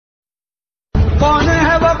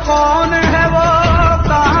कौन है वो,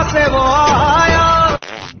 कहां से वो आया।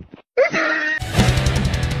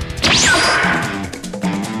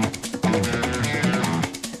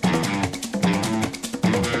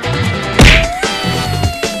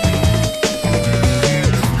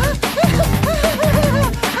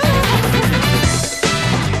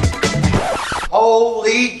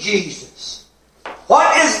 Holy Jesus. What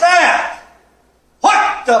is that?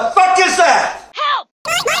 What the fuck is that? Help!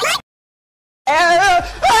 Help!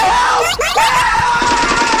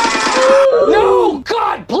 No!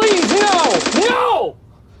 God, please, no! No!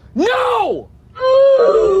 No!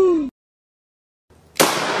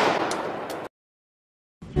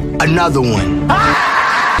 Another one.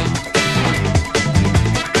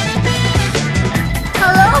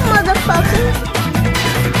 Hello, motherfucker.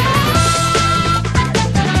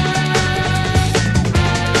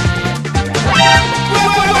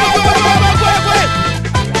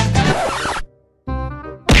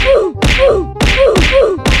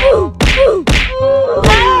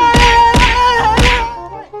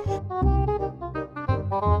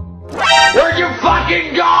 Where'd you fucking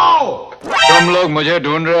go? तुम लोग मुझे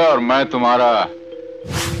ढूंढ रहे हो और मैं तुम्हारा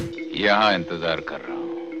यहाँ इंतजार कर रहा हूँ।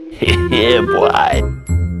 Yeah, boy.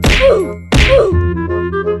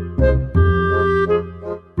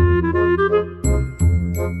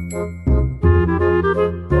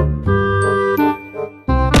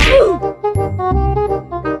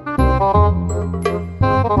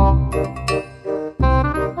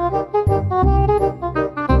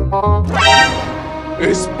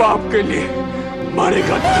 इस पाप के लिए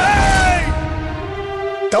मारेगा।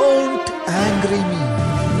 Don't angry me.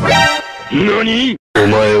 NANI? お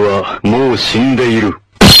前はもう死んでいる。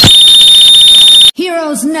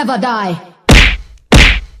Heroes never die.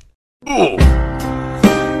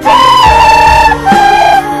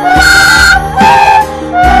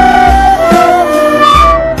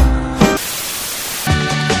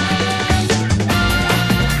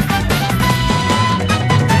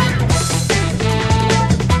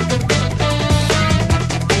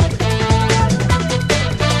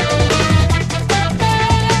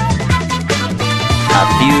 A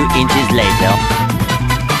few inches later.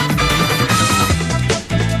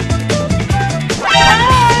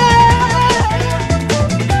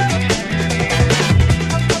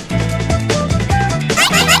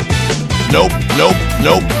 Nope, nope,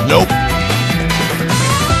 nope, nope.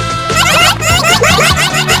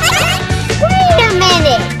 Wait a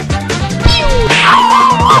minute.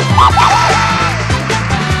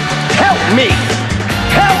 Help me!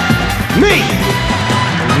 Help me!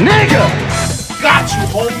 Nigga! Got you,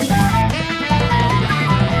 homie.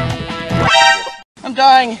 I'm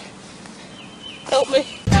dying. Help me.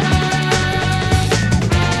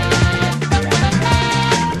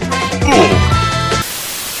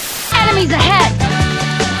 Enemies ahead.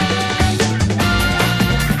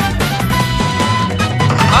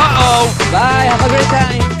 Uh-oh. Bye, have a great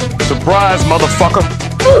time. Surprise, motherfucker.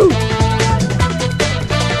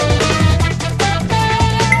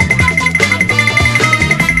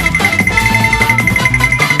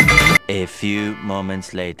 A few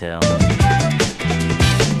moments later.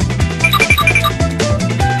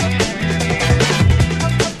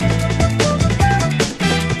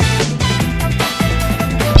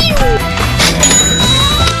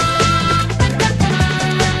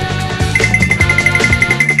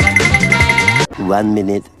 One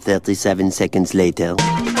minute, 37 seconds later.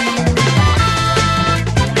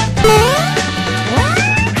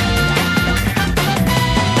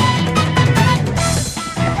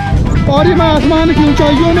 और ये मैं आसमान की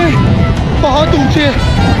ऊंचाइयों में बहुत ऊंचे,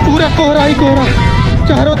 पूरा कोहरा ही कोहरा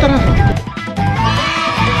चारों तरफ।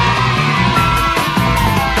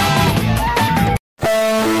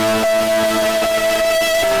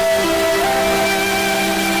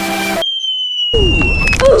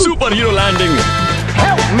 Superhero landing.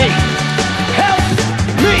 Help me! Help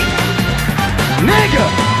me! Nigga!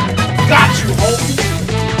 Got you, homie.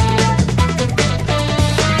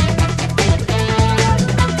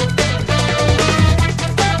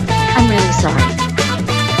 I'm really sorry.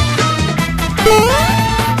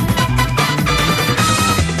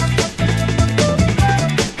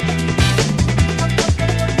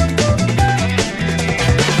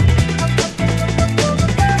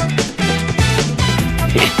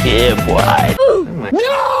 Yeah, boy.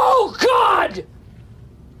 No, God!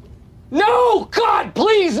 No, God,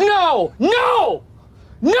 please, no! No!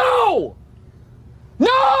 No!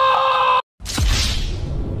 No!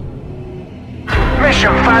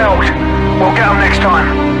 Mission failed. We'll get them next time.